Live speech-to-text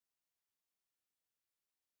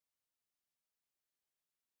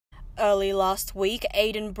Early last week,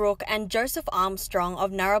 Aidan Brooke and Joseph Armstrong of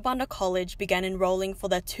Narrabundah College began enrolling for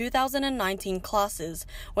their 2019 classes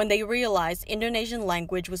when they realised Indonesian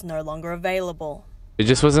language was no longer available. It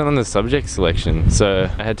just wasn't on the subject selection, so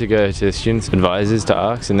I had to go to students' advisors to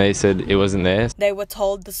ask, and they said it wasn't there. They were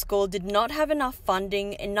told the school did not have enough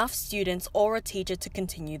funding, enough students, or a teacher to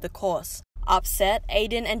continue the course. Upset,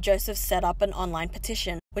 Aidan and Joseph set up an online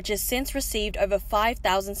petition, which has since received over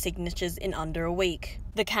 5,000 signatures in under a week.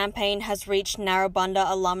 The campaign has reached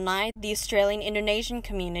Narrabundah alumni, the Australian Indonesian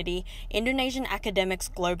community, Indonesian academics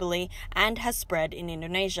globally, and has spread in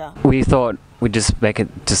Indonesia. We thought we'd just make it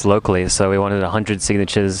just locally, so we wanted 100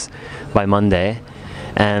 signatures by Monday.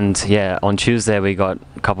 And yeah, on Tuesday we got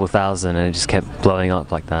a couple thousand and it just kept blowing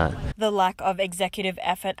up like that. The lack of executive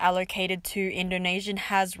effort allocated to Indonesian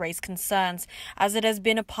has raised concerns, as it has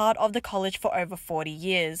been a part of the college for over 40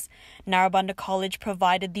 years. Narrabundah College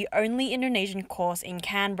provided the only Indonesian course in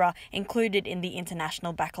Canberra included in the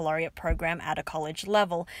International Baccalaureate program at a college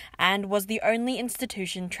level, and was the only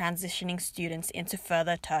institution transitioning students into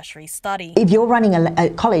further tertiary study. If you're running a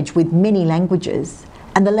college with many languages,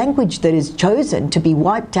 and the language that is chosen to be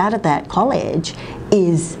wiped out of that college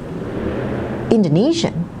is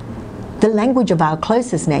Indonesian, the language of our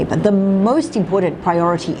closest neighbour, the most important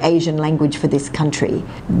priority Asian language for this country,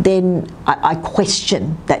 then I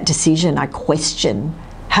question that decision. I question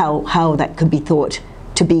how that could be thought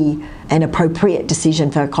to be an appropriate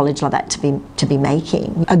decision for a college like that to be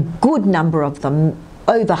making. A good number of them,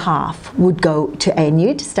 over half, would go to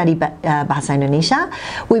ANU to study Bahasa Indonesia.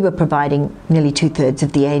 We were providing nearly 2/3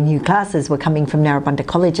 of the ANU classes were coming from Narrabundah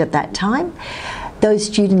College at that time. Those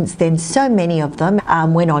students then, so many of them,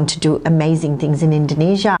 went on to do amazing things in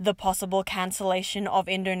Indonesia. The possible cancellation of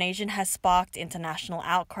Indonesian has sparked international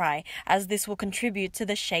outcry, as this will contribute to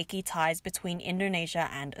the shaky ties between Indonesia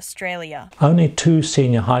and Australia. Only 2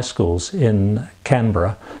 senior high schools in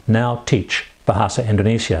Canberra now teach Bahasa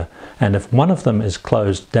Indonesia, and if one of them is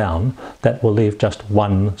closed down, that will leave just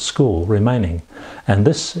 1 school remaining. And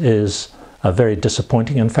this is very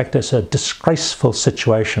disappointing. In fact, it's a disgraceful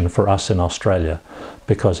situation for us in Australia,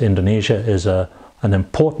 because Indonesia is an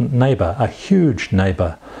important neighbour, a huge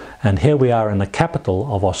neighbour, and here we are in the capital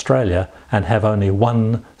of Australia and have only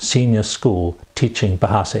 1 senior school teaching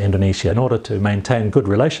Bahasa Indonesia. In order to maintain good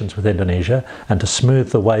relations with Indonesia and to smooth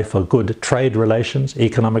the way for good trade relations,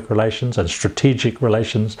 economic relations and strategic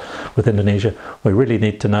relations with Indonesia, we really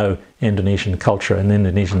need to know Indonesian culture and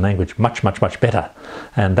Indonesian language much better.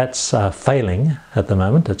 And that's failing at the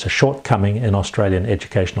moment. It's a shortcoming in Australian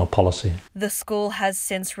educational policy. The school has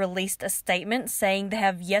since released a statement saying they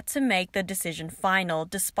have yet to make the decision final,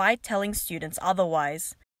 despite telling students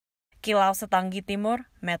otherwise. Kilau Setanggi Timur,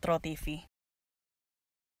 Metro TV.